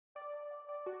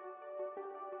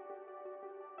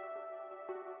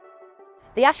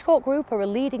The Ashcourt Group are a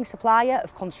leading supplier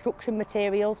of construction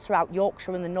materials throughout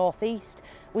Yorkshire and the North East.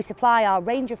 We supply our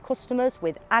range of customers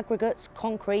with aggregates,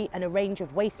 concrete and a range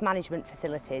of waste management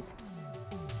facilities.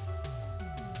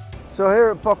 So here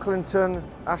at Pocklington,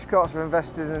 Ashcourt's have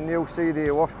invested in a new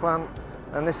C&D wash plant,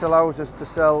 and this allows us to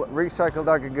sell recycled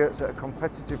aggregates at a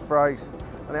competitive price,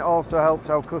 and it also helps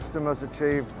our customers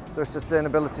achieve their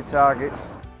sustainability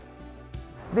targets.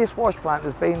 This wash plant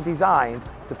has been designed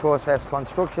to process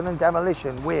construction and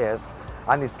demolition waste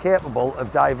and is capable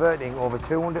of diverting over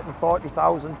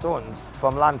 240,000 tonnes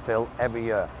from landfill every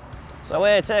year. So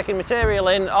we're taking material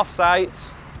in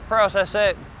off-site, process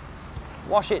it,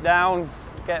 wash it down,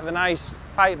 get the nice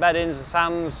pipe beddings and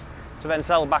sands to then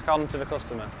sell back on to the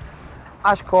customer.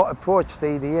 Ashcourt approached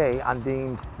CDE and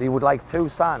deemed they would like two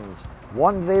sands,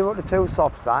 1 0 to 2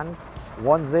 soft sand,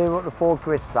 1 0 to 4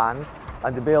 grit sand,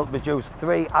 and to be able to produce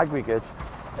 3 aggregates,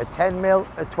 a 10mm,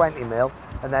 a 20mm,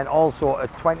 and then also a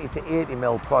 20 to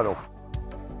 80mm product.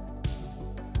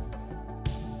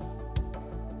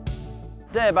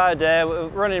 Day by day, we're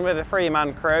running with a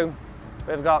 3-man crew.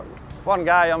 We've got one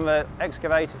guy on the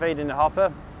excavator feeding the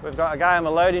hopper, we've got a guy on the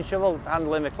loading shovel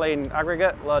handling the clean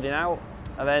aggregate, loading out,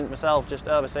 and then myself just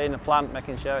overseeing the plant,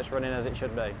 making sure it's running as it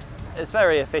should be. It's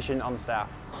very efficient on staff.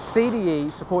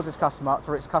 CDE supports its customer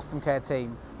through its custom care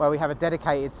team, where we have a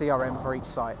dedicated CRM for each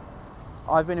site.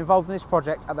 I've been involved in this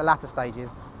project at the latter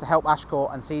stages to help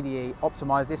Ashcourt and CDE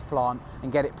optimise this plant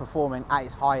and get it performing at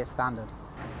its highest standard.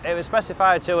 It was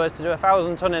specified to us to do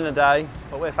 1,000 tonne in a day,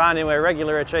 but we're finding we're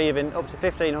regularly achieving up to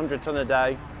 1,500 tonne a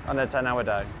day on a 10-hour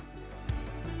day.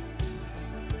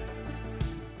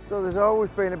 So there's always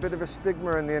been a bit of a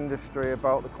stigma in the industry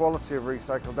about the quality of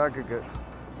recycled aggregates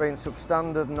being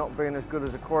substandard and not being as good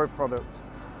as a quarry product,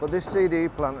 but this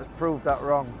CDE plant has proved that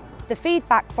wrong. The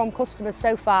feedback from customers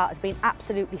so far has been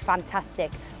absolutely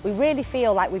fantastic. We really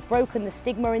feel like we've broken the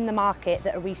stigma in the market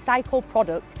that a recycled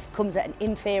product comes at an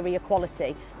inferior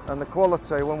quality. And the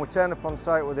quality, when we turn up on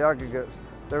site with the aggregates,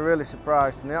 they're really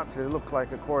surprised and they actually look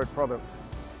like a quarried product.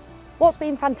 What's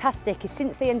been fantastic is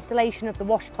since the installation of the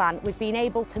wash plant, we've been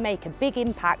able to make a big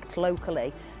impact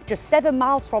locally. Just 7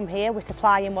 miles from here, we're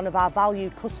supplying one of our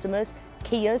valued customers,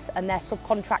 Kia's, and their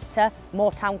subcontractor,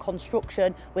 Moortown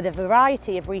Construction, with a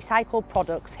variety of recycled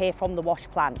products here from the wash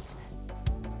plant.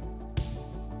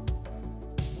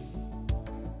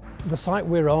 The site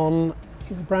we're on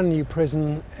is a brand new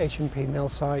prison H&P mill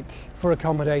site for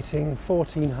accommodating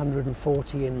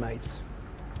 1,440 inmates.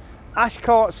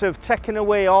 Ashcourt's have taken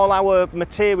away all our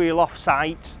material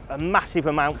off-site, a massive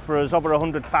amount for us, over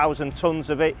 100,000 tonnes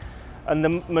of it, and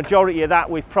the majority of that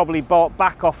we've probably bought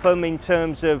back off them in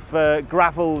terms of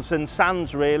gravels and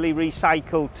sands really,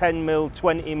 recycled 10mm,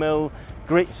 20mm,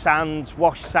 grit sands,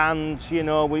 wash sands, you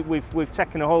know, we've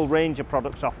taken a whole range of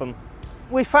products off them.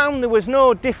 We found there was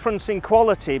no difference in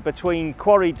quality between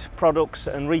quarried products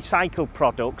and recycled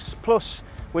products, plus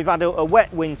we've had a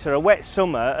wet winter, a wet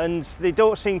summer, and they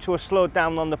don't seem to have slowed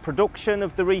down on the production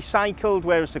of the recycled,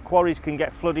 whereas the quarries can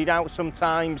get flooded out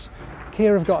sometimes.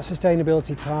 Kia have got a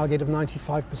sustainability target of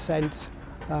 95%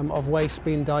 of waste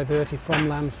being diverted from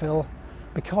landfill.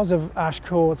 Because of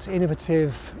Ashcourt's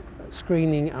innovative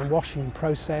screening and washing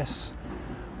process,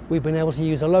 we've been able to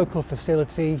use a local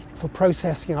facility for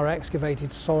processing our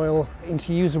excavated soil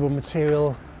into usable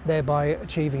material, thereby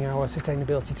achieving our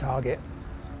sustainability target.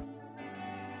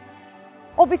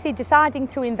 Obviously, deciding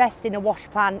to invest in a wash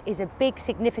plant is a big,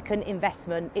 significant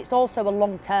investment. It's also a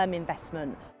long-term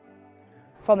investment.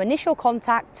 From initial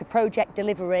contact to project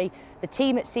delivery, the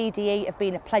team at CDE have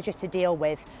been a pleasure to deal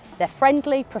with. They're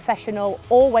friendly, professional,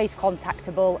 always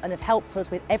contactable, and have helped us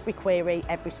with every query,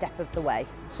 every step of the way.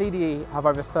 CDE have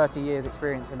over 30 years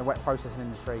experience in the wet processing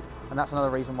industry, and that's another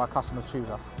reason why customers choose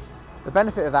us. The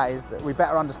benefit of that is that we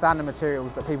better understand the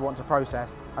materials that people want to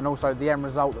process and also the end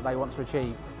result that they want to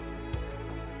achieve.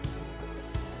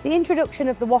 The introduction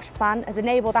of the wash plant has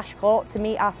enabled Ashcourt to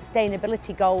meet our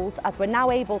sustainability goals, as we're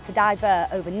now able to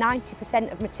divert over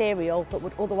 90% of material that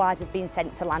would otherwise have been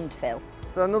sent to landfill.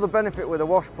 So another benefit with a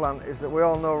wash plant is that we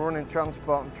all know running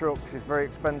transport and trucks is very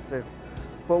expensive.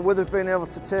 But with us being able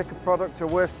to take a product, a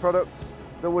waste product,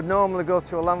 that would normally go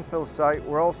to a landfill site,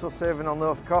 we're also saving on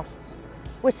those costs.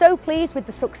 We're so pleased with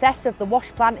the success of the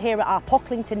wash plant here at our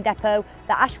Pocklington depot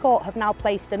that Ashcourt have now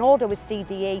placed an order with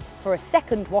CDE for a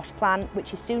second wash plant,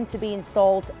 which is soon to be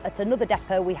installed at another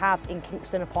depot we have in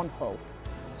Kingston upon Hull.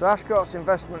 So Ashcourt's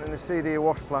investment in the CDE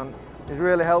wash plant has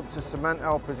really helped us cement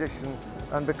our position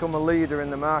and become a leader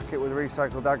in the market with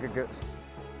recycled aggregates.